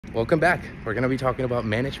Welcome back. We're going to be talking about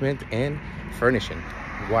management and furnishing.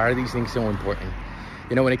 Why are these things so important?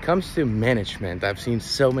 You know, when it comes to management, I've seen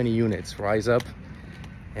so many units rise up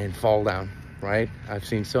and fall down, right? I've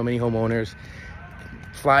seen so many homeowners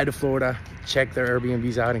fly to Florida, check their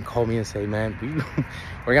Airbnbs out and call me and say, man,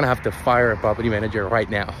 we're going to have to fire a property manager right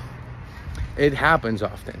now. It happens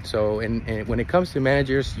often. So and when it comes to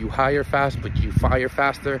managers, you hire fast, but you fire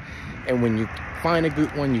faster. And when you find a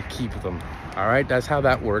good one, you keep them. All right, that's how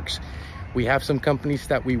that works. We have some companies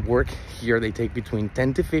that we work here. They take between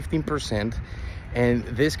 10 to 15%. And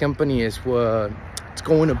this company is it's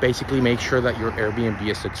going to basically make sure that your Airbnb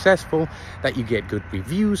is successful, that you get good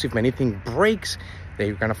reviews. If anything breaks,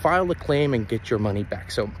 they're going to file a claim and get your money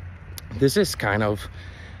back. So this is kind of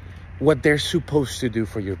what they're supposed to do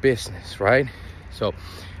for your business, right? So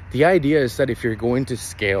the idea is that if you're going to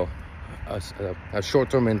scale a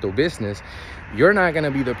short-term rental business, you're not going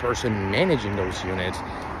to be the person managing those units,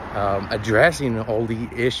 addressing all the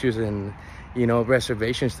issues and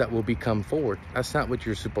reservations that will come forward. That's not what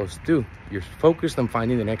you're supposed to do. You're focused on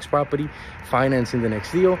finding the next property, financing the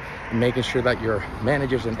next deal, and making sure that your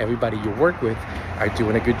managers and everybody you work with are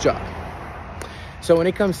doing a good job. So when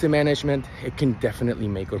it comes to management, it can definitely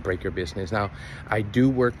make or break your business. Now, I do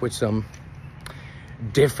work with some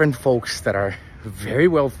different folks that are very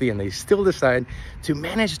wealthy and they still decide to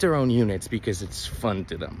manage their own units because it's fun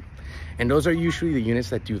to them. And those are usually the units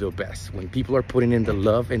that do the best. When people are putting in the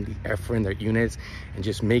love and the effort in their units and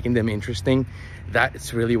just making them interesting,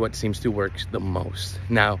 that's really what seems to work the most.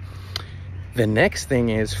 Now, the next thing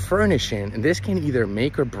is furnishing, and this can either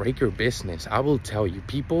make or break your business. I will tell you,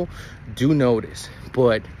 people do notice,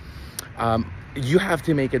 but you have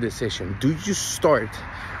to make a decision. Do you start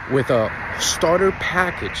with a starter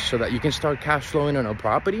package so that you can start cash flowing on a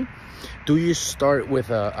property? Do you start with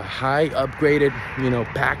a high upgraded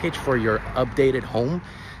package for your updated home?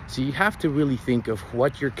 So you have to really think of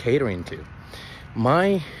what you're catering to.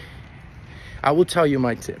 I will tell you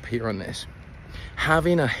my tip here on this.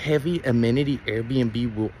 Having a heavy amenity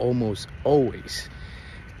Airbnb will almost always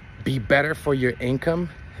be better for your income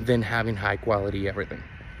than having high quality everything.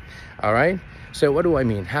 All right, so what do I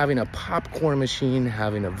mean? Having a popcorn machine,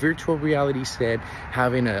 having a virtual reality set,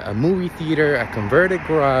 having a movie theater, a converted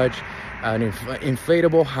garage, an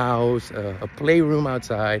inflatable house, a playroom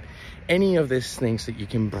outside, any of these things that you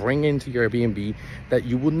can bring into your Airbnb that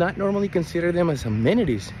you would not normally consider them as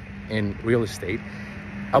amenities in real estate,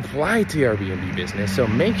 apply to your Airbnb business. So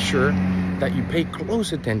make sure that you pay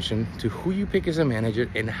close attention to who you pick as a manager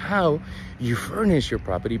and how you furnish your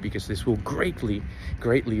property, because this will greatly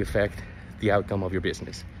affect the outcome of your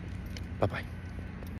business. Bye-bye.